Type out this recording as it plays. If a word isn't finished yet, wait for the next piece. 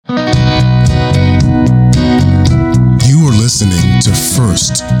listening to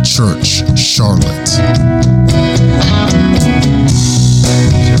First Church Charlotte.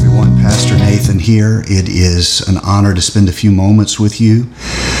 Hey everyone, Pastor Nathan here. It is an honor to spend a few moments with you.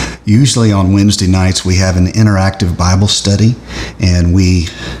 Usually on Wednesday nights we have an interactive Bible study, and we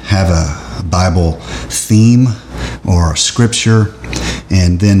have a Bible theme or scripture,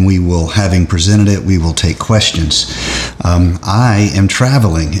 and then we will, having presented it, we will take questions. I am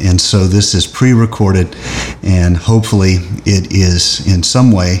traveling, and so this is pre-recorded, and hopefully it is in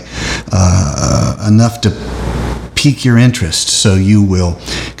some way enough to pique your interest, so you will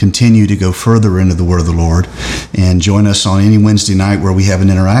continue to go further into the Word of the Lord and join us on any Wednesday night where we have an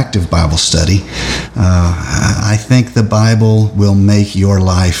interactive Bible study. I think the Bible will make your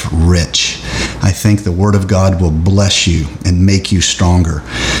life rich. I think the Word of God will bless you and make you stronger.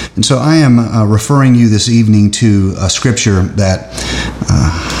 And so I am referring you this evening to a scripture that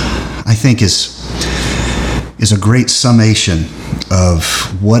I think is a great summation of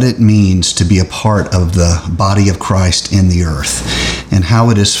what it means to be a part of the body of Christ in the earth, and how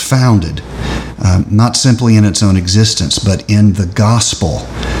it is founded, not simply in its own existence, but in the gospel,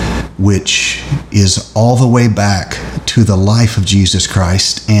 which is all the way back to the life of Jesus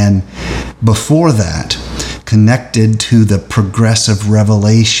Christ, and before that, connected to the progressive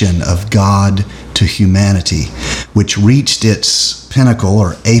revelation of God to humanity, which reached its pinnacle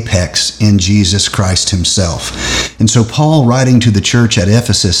or apex in Jesus Christ himself. And so Paul, writing to the church at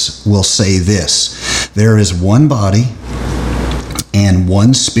Ephesus, will say this: there is one body and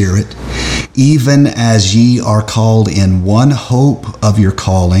one Spirit, even as ye are called in one hope of your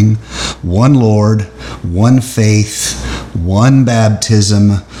calling, one Lord, one faith, one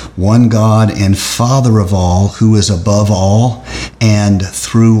baptism, one God and Father of all, who is above all and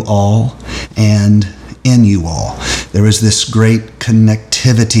through all and in you all. There is this great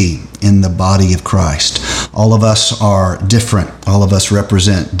connectivity in the body of Christ. All of us are different. All of us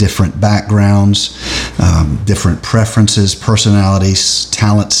represent different backgrounds, different preferences, personalities,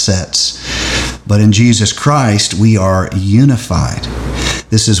 talent sets. But in Jesus Christ, we are unified.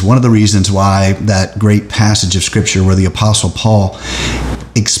 This is one of the reasons why that great passage of Scripture where the Apostle Paul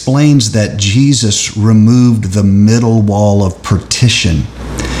explains that Jesus removed the middle wall of partition.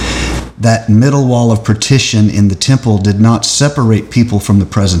 That middle wall of partition in the temple did not separate people from the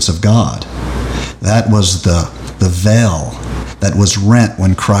presence of God. That was the veil that was rent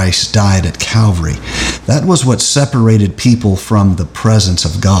when Christ died at Calvary. That was what separated people from the presence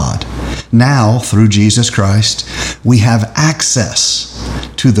of God. Now, through Jesus Christ, we have access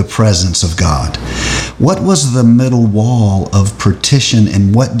to the presence of God. What was the middle wall of partition,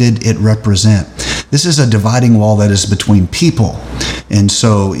 and what did it represent? This is a dividing wall that is between people. And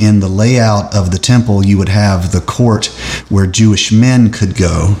so in the layout of the temple, you would have the court where Jewish men could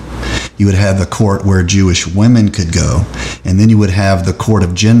go. You would have the court where Jewish women could go. And then you would have the court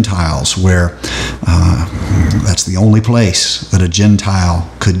of Gentiles, where that's the only place that a Gentile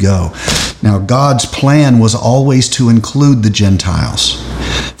could go. Now, God's plan was always to include the Gentiles.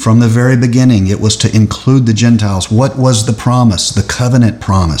 From the very beginning, it was to include the Gentiles. What was the promise, the covenant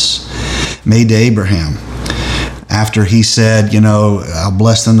promise made to Abraham? After he said, I'll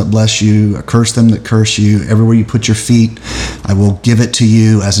bless them that bless you, I'll curse them that curse you. Everywhere you put your feet, I will give it to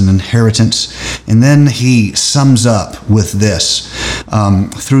you as an inheritance. And then he sums up with this: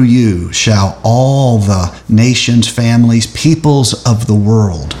 through you shall all the nations, families, peoples of the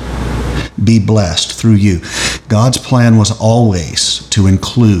world be blessed through you. God's plan was always to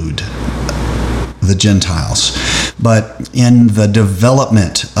include the Gentiles. But in the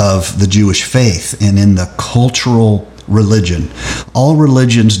development of the Jewish faith and in the cultural religion, all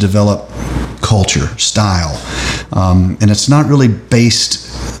religions develop culture, style, and it's not really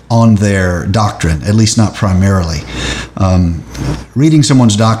based on their doctrine, at least not primarily. Reading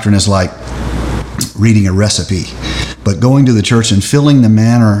someone's doctrine is like reading a recipe. But going to the church and feeling the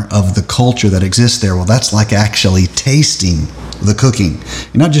manner of the culture that exists there, well, that's like actually tasting the cooking.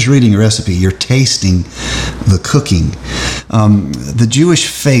 You're not just reading a recipe, you're tasting the cooking. The Jewish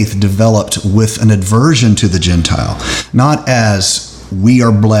faith developed with an aversion to the Gentile, not as we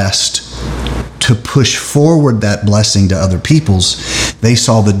are blessed to push forward that blessing to other peoples. They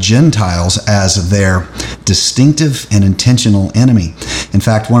saw the Gentiles as their distinctive and intentional enemy. In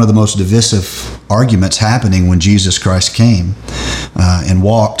fact, one of the most divisive arguments happening when Jesus Christ came and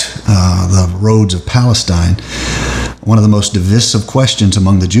walked the roads of Palestine, one of the most divisive questions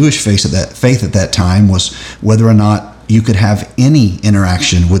among the Jewish faith at that time was whether or not you could have any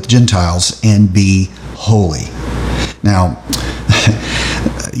interaction with Gentiles and be holy. Now,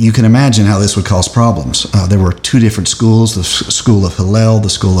 you can imagine how this would cause problems. There were two different schools, the school of Hillel, the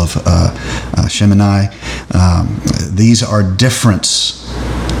school of Shammai. These are different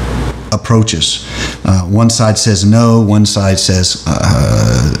approaches. One side says no, one side says,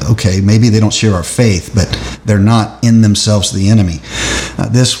 okay, maybe they don't share our faith, but they're not in themselves the enemy.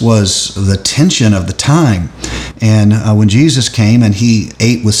 This was the tension of the time. And when Jesus came and he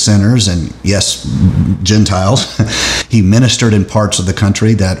ate with sinners and, yes, Gentiles, he ministered in parts of the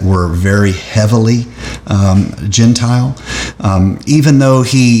country that were very heavily Gentile. Even though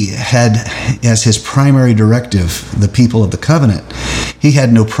he had as his primary directive the people of the covenant, he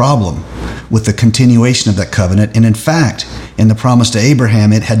had no problem with the continuation of that covenant. And in fact, in the promise to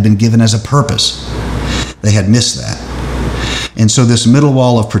Abraham, it had been given as a purpose. They had missed that. And so this middle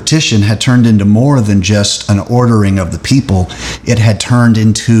wall of partition had turned into more than just an ordering of the people. It had turned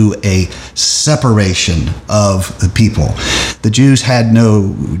into a separation of the people. The Jews had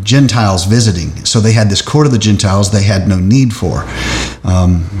no Gentiles visiting, so they had this court of the Gentiles they had no need for.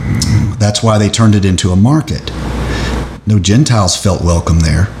 That's why they turned it into a market. No Gentiles felt welcome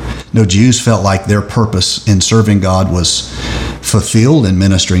there. No Jews felt like their purpose in serving God was fulfilled in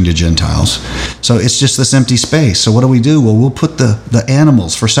ministering to Gentiles. So it's just this empty space. So what do? Well, we'll put the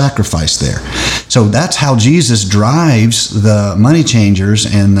animals for sacrifice there. So that's how Jesus drives the money changers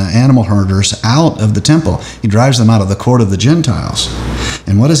and the animal herders out of the temple. He drives them out of the court of the Gentiles.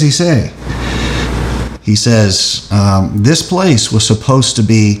 And what does he say? He says, this place was supposed to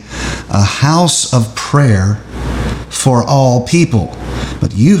be a house of prayer for all people,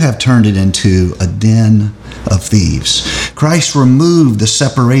 but you have turned it into a den of thieves. Christ removed the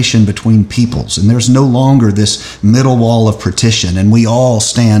separation between peoples, and there's no longer this middle wall of partition, and we all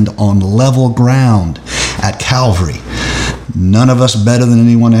stand on level ground at Calvary. None of us better than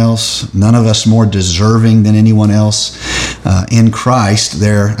anyone else, none of us more deserving than anyone else. In Christ,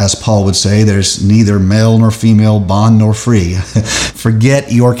 there, as Paul would say, there's neither male nor female, bond nor free.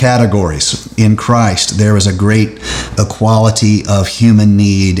 Forget your categories. In Christ, there is a great equality of human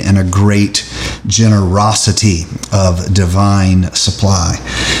need and a great generosity of divine supply.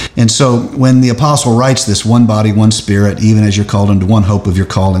 And so when the apostle writes this, one body, one spirit, even as you're called into one hope of your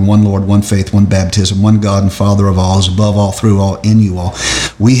calling, one Lord, one faith, one baptism, one God and Father of all, is above all, through all, in you all.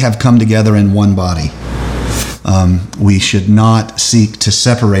 We have come together in one body. We should not seek to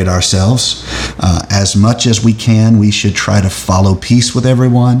separate ourselves. As much as we can, we should try to follow peace with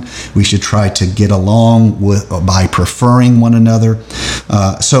everyone. We should try to get along by preferring one another.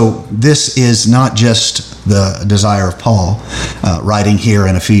 So this is not just the desire of Paul, writing here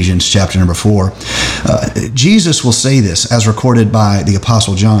in Ephesians chapter number 4. Jesus will say this, as recorded by the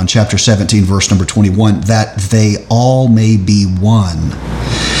Apostle John, chapter 17, verse number 21, that they all may be one.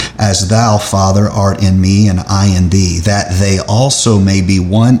 As thou, Father, art in me and I in thee, that they also may be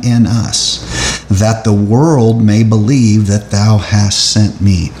one in us, that the world may believe that thou hast sent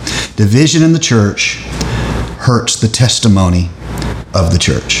me. Division in the church hurts the testimony of the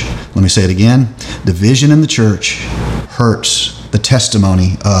church. Let me say it again. Division in the church hurts the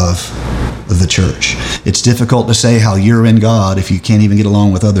testimony of the church. It's difficult to say how you're in God if you can't even get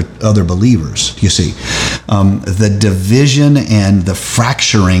along with other believers, you see. The division and the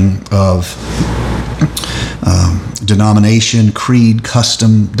fracturing of denomination, creed,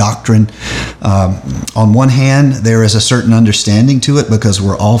 custom, doctrine. On one hand, there is a certain understanding to it because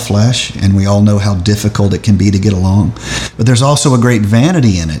we're all flesh and we all know how difficult it can be to get along. But there's also a great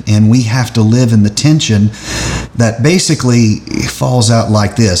vanity in it, and we have to live in the tension that basically falls out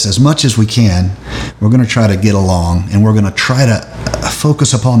like this. As much as we can, we're going to try to get along, and we're going to try to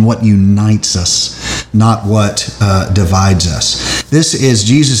focus upon what unites us, not what divides us. This is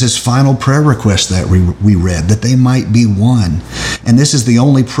Jesus' final prayer request that we read, that they might be one. And this is the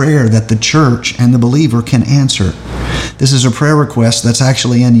only prayer that the church and the believer can answer. This is a prayer request that's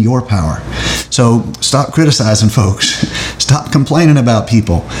actually in your power. So stop criticizing folks. Stop complaining about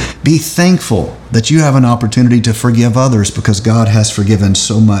people. Be thankful that you have an opportunity to forgive others because God has forgiven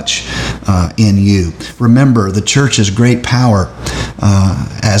so much in you. Remember, the church's great power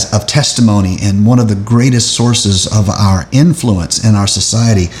as of testimony, and one of the greatest sources of our influence in our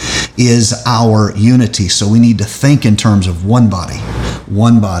society is our unity. So we need to think in terms of one body,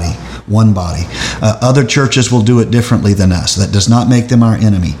 one body, one body. Other churches will do it differently than us. That does not make them our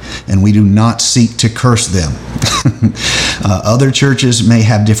enemy, and we do not seek to curse them. Other churches may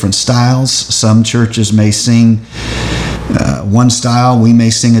have different styles. Some churches may sing one style, we may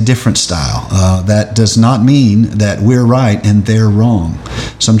sing a different style. That does not mean that we're right and they're wrong.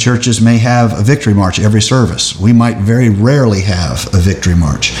 Some churches may have a victory march every service. We might very rarely have a victory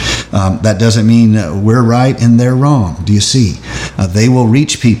march. That doesn't mean we're right and they're wrong. Do you see? They will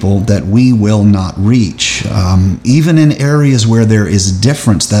reach people that we will not reach. Even in areas where there is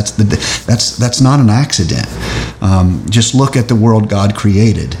difference, that's not an accident. Just look at the world God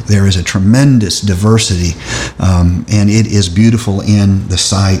created. There is a tremendous diversity, and it is beautiful in the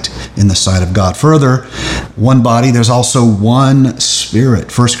sight of God. Further, one body, there's also one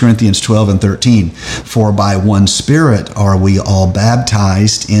Spirit. 1 Corinthians 12 and 13. For by one Spirit are we all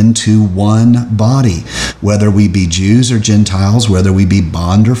baptized into one body, whether we be Jews or Gentiles, whether we be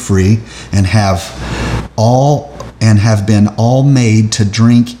bond or free, and have been all made to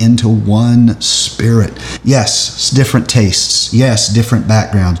drink into one Spirit. Yes, different tastes. Yes, different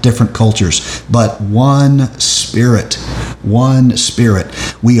backgrounds, different cultures, but one Spirit. One Spirit.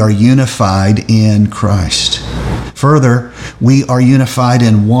 We are unified in Christ. Further, we are unified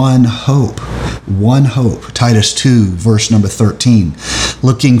in one hope. One hope. Titus 2, verse number 13.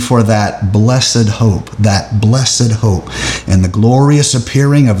 Looking for that blessed hope, and the glorious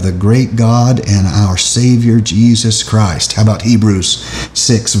appearing of the great God and our Savior Jesus Christ. How about Hebrews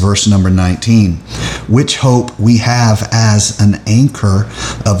 6, verse number 19? Which hope we have as an anchor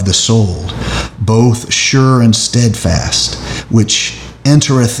of the soul, both sure and steadfast, which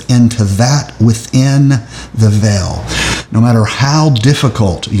entereth into that within the veil. No matter how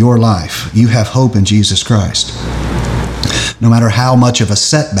difficult your life, you have hope in Jesus Christ. No matter how much of a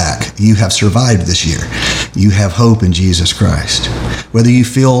setback you have survived this year, you have hope in Jesus Christ. Whether you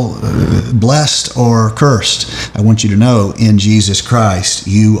feel blessed or cursed, I want you to know in Jesus Christ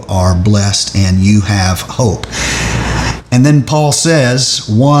you are blessed and you have hope. And then Paul says,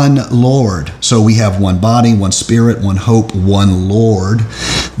 one Lord. So we have one body, one Spirit, one hope, one Lord.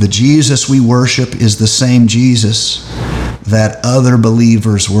 The Jesus we worship is the same Jesus that other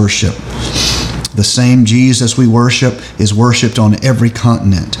believers worship. The same Jesus we worship is worshiped on every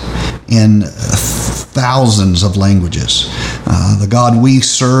continent in thousands of languages. The God we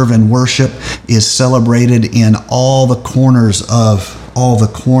serve and worship is celebrated in all the corners of the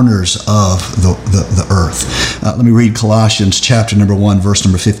earth. Let me read Colossians chapter number 1, verse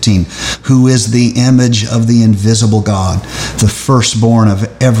number 15. Who is the image of the invisible God, the firstborn of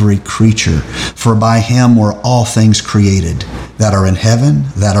every creature? For by him were all things created, that are in heaven,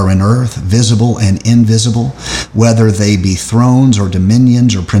 that are in earth, visible and invisible, whether they be thrones or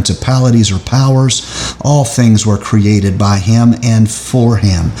dominions or principalities or powers. All things were created by him and for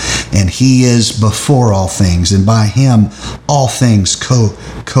him. And he is before all things, and by him all things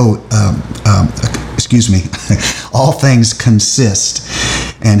all things consist.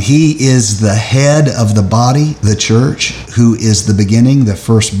 And he is the head of the body, the church, who is the beginning, the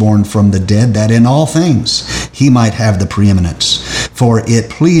firstborn from the dead, that in all things he might have the preeminence. For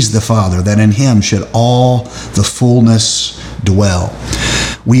it pleased the Father that in him should all the fullness dwell.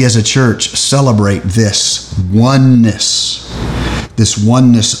 We as a church celebrate this oneness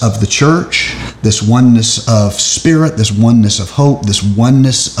of the church, this oneness of spirit, this oneness of hope, this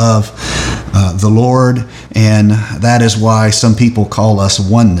oneness of the Lord, and that is why some people call us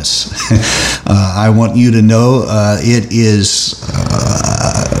oneness. I want you to know it is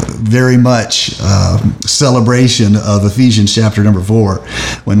very much celebration of Ephesians chapter number 4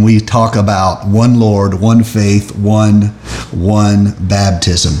 when we talk about one Lord, one faith, one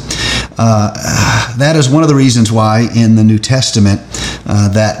baptism. That is one of the reasons why in the New Testament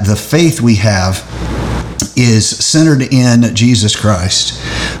that the faith we have is centered in Jesus Christ,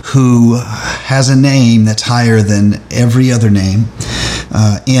 who has a name that's higher than every other name.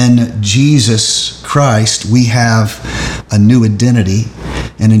 In Jesus Christ, we have a new identity,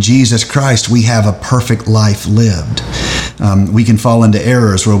 and in Jesus Christ, we have a perfect life lived. We can fall into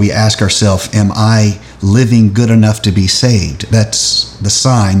errors where we ask ourselves, am I living good enough to be saved? That's the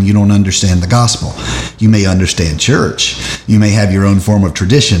sign you don't understand the gospel. You may understand church. You may have your own form of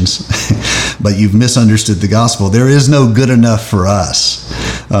traditions, but you've misunderstood the gospel. There is no good enough for us.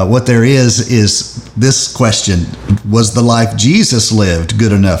 What there is this question: was the life Jesus lived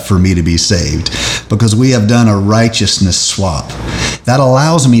good enough for me to be saved? Because we have done a righteousness swap. That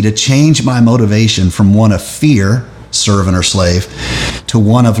allows me to change my motivation from one of fear, servant or slave, to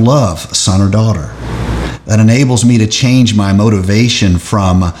one of love, son or daughter. That enables me to change my motivation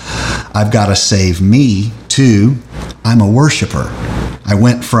from I've got to save me to I'm a worshiper. I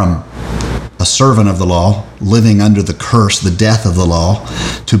went from a servant of the law, living under the curse, the death of the law,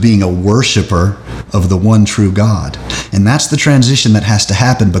 to being a worshiper of the one true God. And that's the transition that has to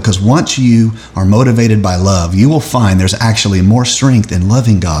happen, because once you are motivated by love, you will find there's actually more strength in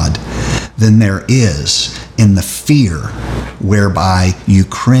loving God than there is in the fear whereby you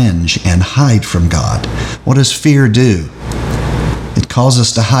cringe and hide from God. What does fear do? It causes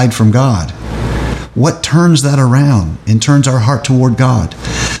us to hide from God. What turns that around and turns our heart toward God?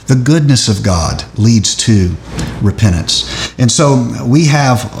 The goodness of God leads to repentance. And so we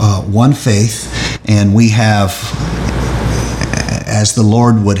have one faith, and we have, as the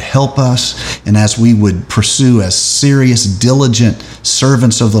Lord would help us and as we would pursue as serious, diligent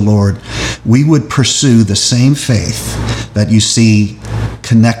servants of the Lord, we would pursue the same faith that you see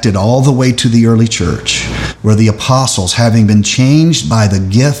connected all the way to the early church, where the apostles, having been changed by the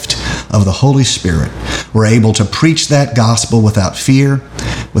gift of the Holy Spirit, were able to preach that gospel without fear,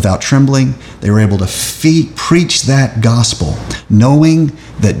 without trembling. They were able to preach that gospel, knowing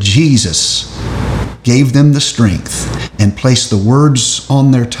that Jesus gave them the strength and placed the words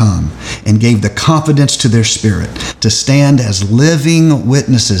on their tongue and gave the confidence to their spirit to stand as living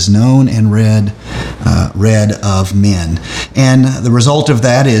witnesses, known and read of men. And the result of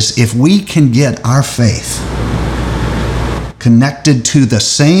that is, if we can get our faith connected to the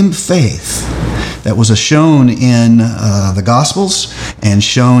same faith that was shown in the Gospels and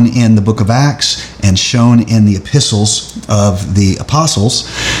shown in the book of Acts and shown in the epistles of the apostles,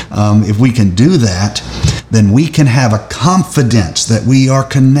 if we can do that, then we can have a confidence that we are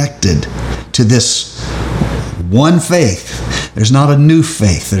connected to this one faith. There's not a new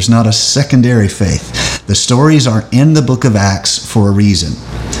faith. There's not a secondary faith. The stories are in the book of Acts for a reason.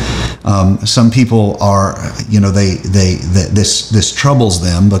 Some people are, this troubles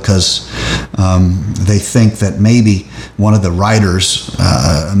them because they think that maybe one of the writers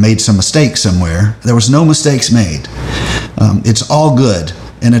made some mistake somewhere. There was no mistakes made. It's all good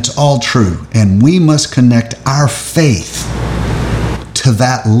and it's all true, and we must connect our faith to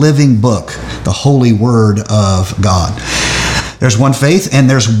that living book, the holy word of God. There's one faith and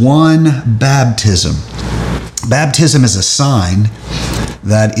there's one baptism. Baptism is a sign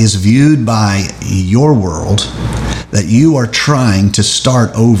that is viewed by your world that you are trying to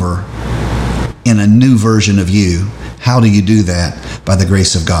start over in a new version of you. How do you do that? By the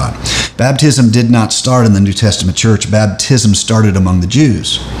grace of God. Baptism did not start in the New Testament church. Baptism started among the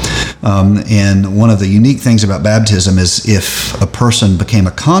Jews. And one of the unique things about baptism is, if a person became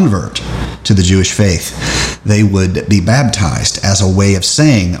a convert to the Jewish faith, they would be baptized as a way of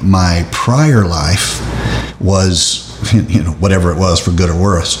saying, my prior life was, whatever it was, for good or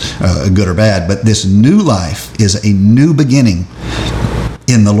worse, good or bad, but this new life is a new beginning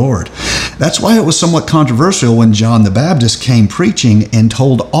in the Lord. That's why it was somewhat controversial when John the Baptist came preaching and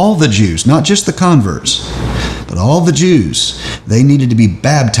told all the Jews, not just the converts, but all the Jews, they needed to be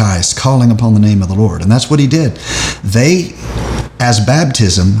baptized, calling upon the name of the Lord. And that's what he did. They, as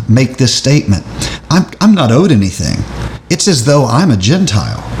baptism, make this statement: I'm not owed anything. It's as though I'm a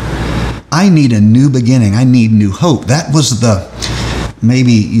Gentile. I need a new beginning. I need new hope. That was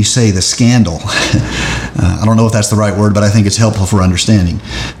maybe you say the scandal. I don't know if that's the right word, but I think it's helpful for understanding.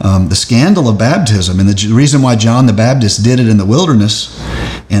 The scandal of baptism, and the reason why John the Baptist did it in the wilderness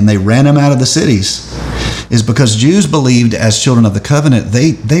and they ran him out of the cities, is because Jews believed, as children of the covenant,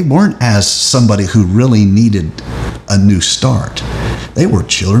 they weren't as somebody who really needed a new start. They were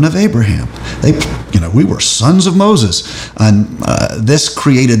children of Abraham. We were sons of Moses. And this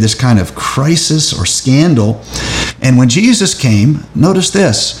created this kind of crisis or scandal. And when Jesus came, notice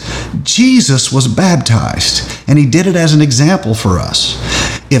this: Jesus was baptized, and he did it as an example for us.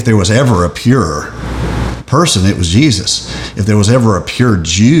 If there was ever a pure person, it was Jesus. If there was ever a pure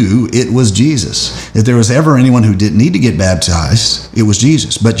Jew, it was Jesus. If there was ever anyone who didn't need to get baptized, it was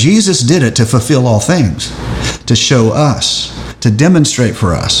Jesus. But Jesus did it to fulfill all things, to show us, to demonstrate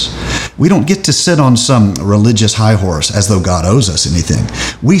for us. We don't get to sit on some religious high horse as though God owes us anything.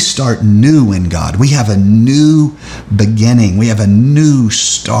 We start new in God. We have a new beginning. We have a new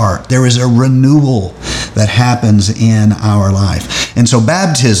start. There is a renewal that happens in our life. And so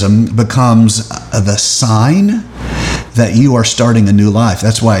baptism becomes the sign that you are starting a new life.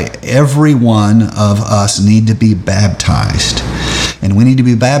 That's why every one of us need to be baptized. And we need to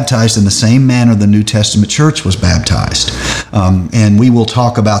be baptized in the same manner the New Testament church was baptized. And we will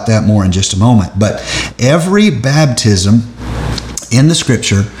talk about that more in just a moment. But every baptism in the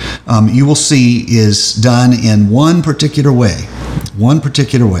scripture, you will see, is done in one particular way.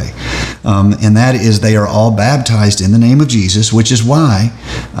 And that is, they are all baptized in the name of Jesus, which is why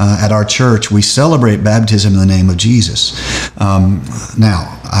at our church we celebrate baptism in the name of Jesus.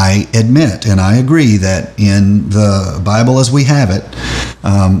 Now, I admit and I agree that in the Bible as we have it,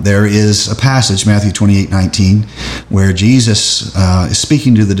 there is a passage, Matthew 28:19, where Jesus is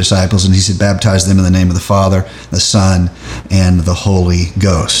speaking to the disciples, and he said, baptize them in the name of the Father, the Son, and the Holy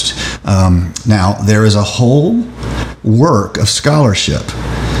Ghost. Now, there is a whole work of scholarship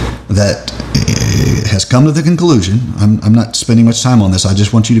that has come to the conclusion, I'm not spending much time on this, I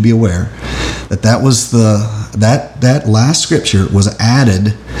just want you to be aware, that was that last scripture was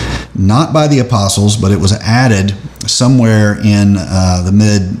added not by the apostles, but it was added somewhere in the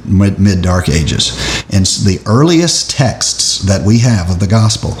mid Dark Ages. And the earliest texts that we have of the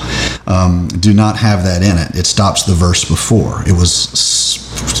gospel do not have that in it. It stops the verse before. It was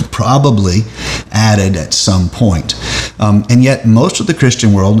probably added at some point. And yet most of the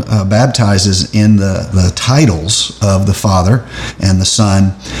Christian world baptizes in the titles of the Father and the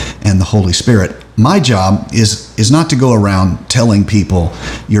Son and the Holy Spirit. My job is not to go around telling people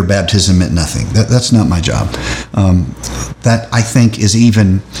your baptism meant nothing. That's not my job. That I think is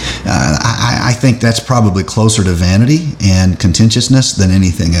even, I think that's probably closer to vanity and contentiousness than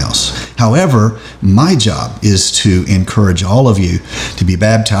anything else. However, my job is to encourage all of you to be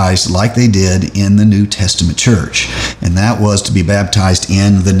baptized like they did in the New Testament church. And that was to be baptized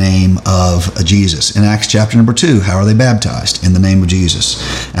in the name of Jesus. In Acts chapter number 2, how are they baptized? In the name of Jesus.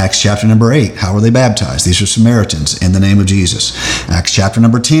 Acts chapter number 8, how are they baptized? These are Samaritans, in the name of Jesus. Acts chapter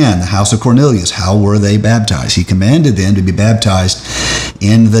number 10, the house of Cornelius, how were they baptized? He commanded them to be baptized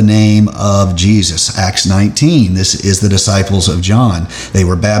in the name of Jesus. Acts 19, this is the disciples of John. They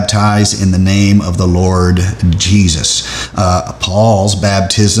were baptized in the name of the Lord Jesus. Paul's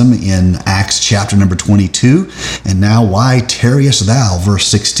baptism in Acts chapter number 22. And now, why tarriest thou? Verse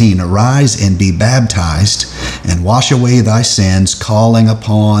 16, arise and be baptized and wash away thy sins, calling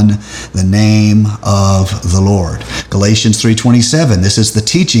upon the name of the Lord. Galatians 3:27, this is the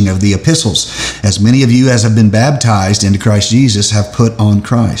teaching of the epistles. As many of you as have been baptized into Christ Jesus have put on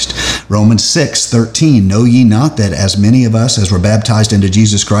Christ. Romans 6:13, know ye not that as many of us as were baptized into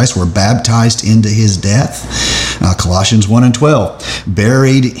Jesus Christ were baptized into his death? Colossians 1:12,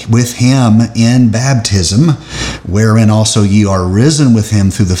 buried with him in baptism, wherein also ye are risen with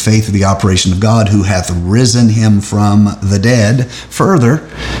him through the faith of the operation of God, who hath risen him from the dead. Further,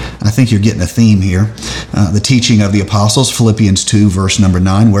 I think you're getting a theme here, the teaching of the apostles, Philippians 2, verse number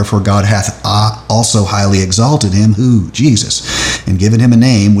 9, wherefore God hath also highly exalted him, who? Jesus, and given him a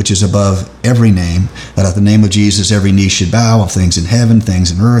name which is above every name, that at the name of Jesus every knee should bow, of things in heaven,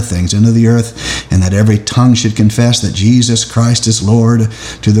 things in earth, things under the earth, and that every tongue should confess that Jesus Christ is Lord,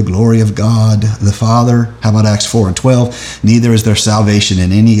 to the glory of God the Father. How about Acts 4:12? Neither is there salvation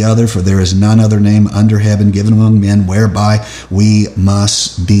in any other, for there is none other name under heaven given among men whereby we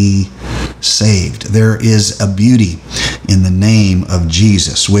must be saved. There is a beauty in the name of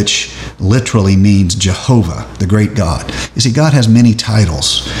Jesus, which literally means Jehovah, the great God. You see, God has many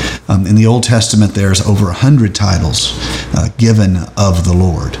titles. In the Old Testament, there's over 100 titles given of the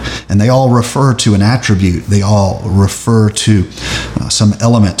Lord. And they all refer to an attribute. They all refer to some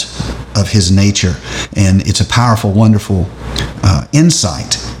element of his nature. And it's a powerful, wonderful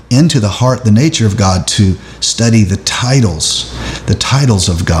insight into the heart, the nature of God, to study the titles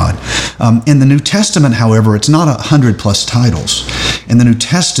of God. In the New Testament, however, it's not 100 plus titles. In the New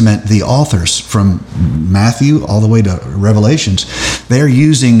Testament, the authors from Matthew all the way to Revelations, they're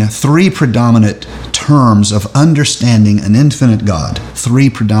using three predominant terms of understanding an infinite God. Three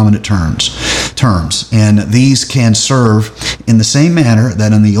predominant terms. And these can serve in the same manner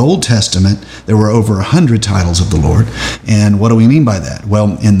that in the Old Testament, there were over 100 titles of the Lord. And what do we mean by that?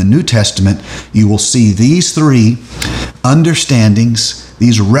 Well, in the New Testament, you will see these three understandings,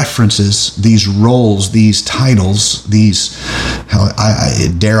 these references, these roles, these titles, these,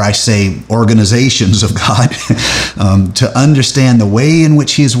 dare I say, organizations of God, to understand the way in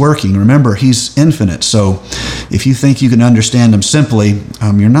which he is working. Remember, he's infinite. So if you think you can understand him simply,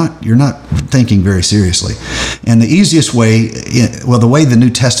 you're not thinking very seriously. And the easiest way, the way the New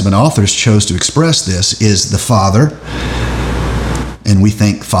Testament authors chose to express this is the Father, and we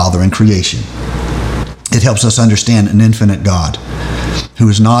think Father in creation. It helps us understand an infinite God who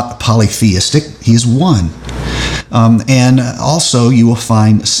is not polytheistic. He is one. And also you will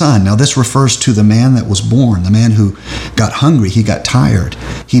find Son. Now this refers to the man that was born, the man who got hungry, he got tired,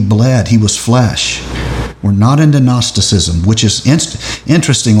 he bled, he was flesh. We're not into Gnosticism, which is,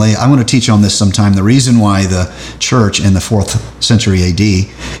 interestingly, I'm going to teach on this sometime. The reason why the church in the 4th century AD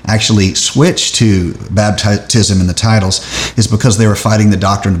actually switched to baptism in the titles is because they were fighting the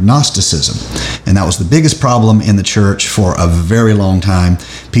doctrine of Gnosticism. And that was the biggest problem in the church for a very long time.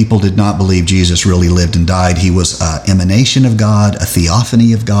 People did not believe Jesus really lived and died. He was an emanation of God, a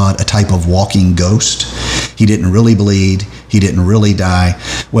theophany of God, a type of walking ghost. He didn't really bleed. He didn't really die.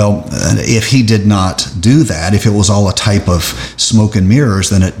 Well, if he did not do that, if it was all a type of smoke and mirrors,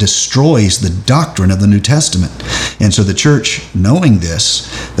 then it destroys the doctrine of the New Testament. And so the church, knowing this,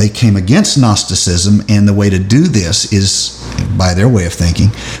 they came against Gnosticism, and the way to do this is by their way of thinking.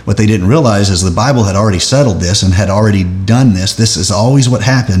 What they didn't realize is the Bible had already settled this and had already done this. This is always what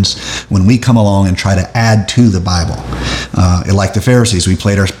happens when we come along and try to add to the Bible. Like the Pharisees, we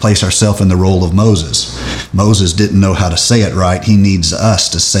place ourselves in the role of Moses. Moses didn't know how to say it right. He needs us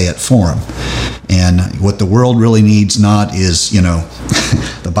to say it for him. And what the world really needs not is,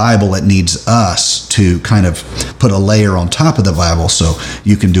 the Bible. It needs us to kind of put a layer on top of the Bible so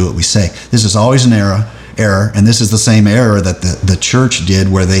you can do what we say. This is always an error, and this is the same error that the church did,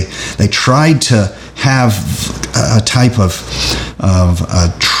 where they tried to have a type of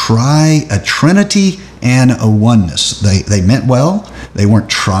a trinity and a oneness. They meant well. They weren't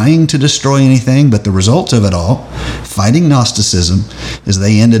trying to destroy anything, but the result of it all, fighting Gnosticism, is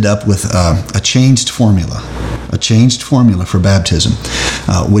they ended up with a changed formula for baptism,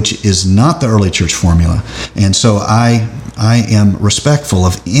 which is not the early church formula. And so I am respectful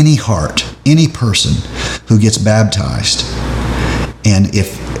of any heart, any person who gets baptized. And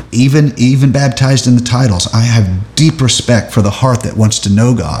if even baptized in the titles, I have deep respect for the heart that wants to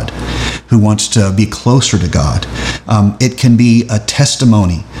know God, who wants to be closer to God. It can be a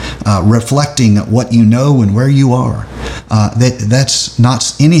testimony reflecting what you know and where you are. That's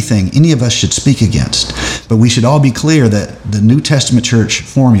not anything any of us should speak against. But we should all be clear that the New Testament church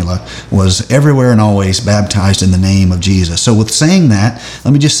formula was everywhere and always baptized in the name of Jesus. So with saying that,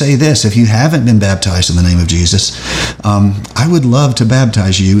 let me just say this. If you haven't been baptized in the name of Jesus, I would love to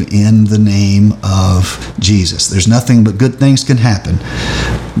baptize you in the name of Jesus. There's nothing but good things can happen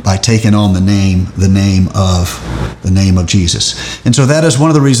by taking on the name of Jesus. And so that is one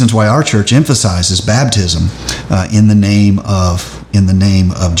of the reasons why our church emphasizes baptism in the name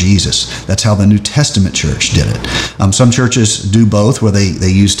of Jesus. That's how the New Testament church did it. Some churches do both, where they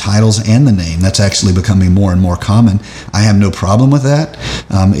use titles and the name. That's actually becoming more and more common. I have no problem with that.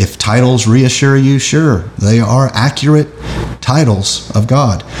 If titles reassure you, sure, they are accurate titles of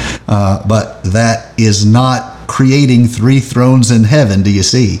God. But that is not creating 3 thrones in heaven, do you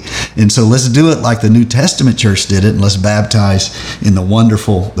see? And so let's do it like the New Testament church did it, and let's baptize in the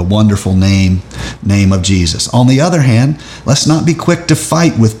wonderful name of Jesus. On the other hand, let's not be quick to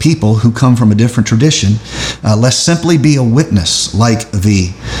fight with people who come from a different tradition. Let's simply be a witness, like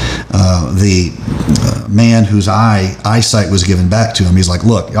the man whose eyesight was given back to him. He's like,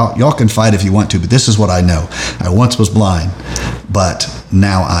 look, y'all can fight if you want to, but this is what I know. I once was blind, but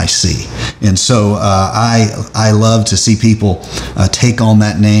now I see. And so I love to see people take on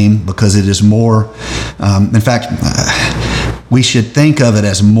that name, because it is more, in fact, we should think of it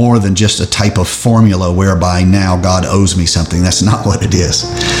as more than just a type of formula whereby now God owes me something. That's not what it is.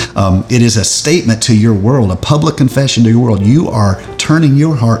 It is a statement to your world, a public confession to your world. You are turning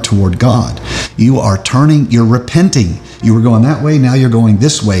your heart toward God. You're repenting. You were going that way, now you're going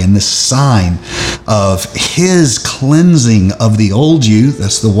this way. And this sign of His cleansing of the old you,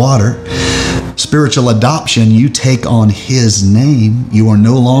 that's the water, spiritual adoption, you take on His name. You are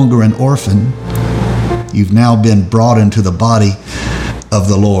no longer an orphan. You've now been brought into the body of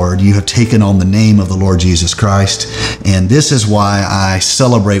the Lord. You have taken on the name of the Lord Jesus Christ. And this is why I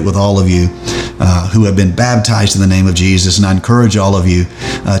celebrate with all of you who have been baptized in the name of Jesus. And I encourage all of you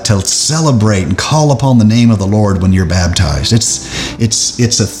to celebrate and call upon the name of the Lord when you're baptized.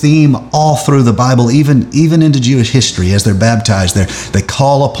 It's a theme all through the Bible, even into Jewish history. As they're baptized, they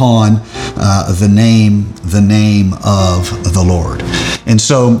call upon the name of the Lord. And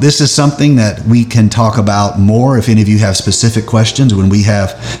so this is something that we can talk about more. If any of you have specific questions, when we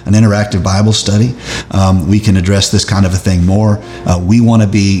have an interactive Bible study, we can address this kind of a thing more. We want to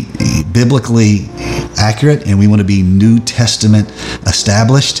be biblically accurate, and we want to be New Testament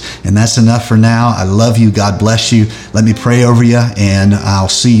established. And that's enough for now. I love you. God bless you. Let me pray over you, and I'll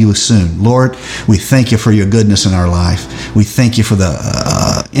see you soon. Lord, we thank you for your goodness in our life. We thank you for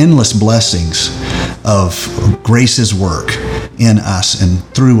the endless blessings of Grace's work in us and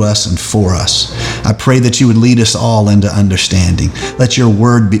through us and for us. I pray that you would lead us all into understanding. Let your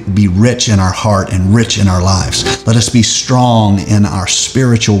word be rich in our heart and rich in our lives. Let us be strong in our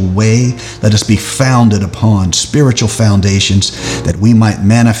spiritual way. Let us be founded upon spiritual foundations, that we might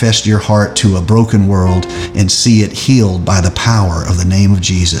manifest your heart to a broken world and see it healed by the power of the name of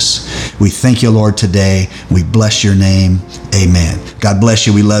Jesus. We thank you, Lord, today. We bless your name. Amen. God bless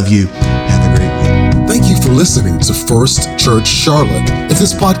you. We love you. Have a great week. Thank you for listening to First Church Charlotte. If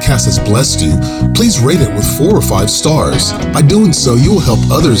this podcast has blessed you, please rate it with 4 or 5 stars. By doing so, you will help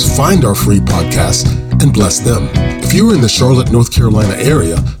others find our free podcast and bless them. If you're in the Charlotte, North Carolina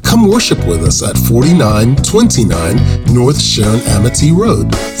area, come worship with us at 4929 North Sharon Amity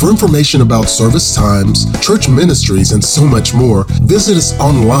Road. For information about service times, church ministries, and so much more, visit us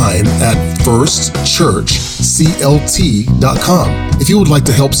online at firstchurchclt.com. If you would like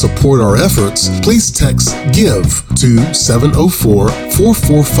to help support our efforts, please text GIVE to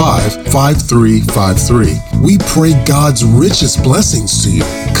 704-445-5353. We pray God's richest blessings to you.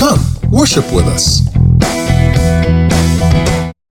 Come, worship with us.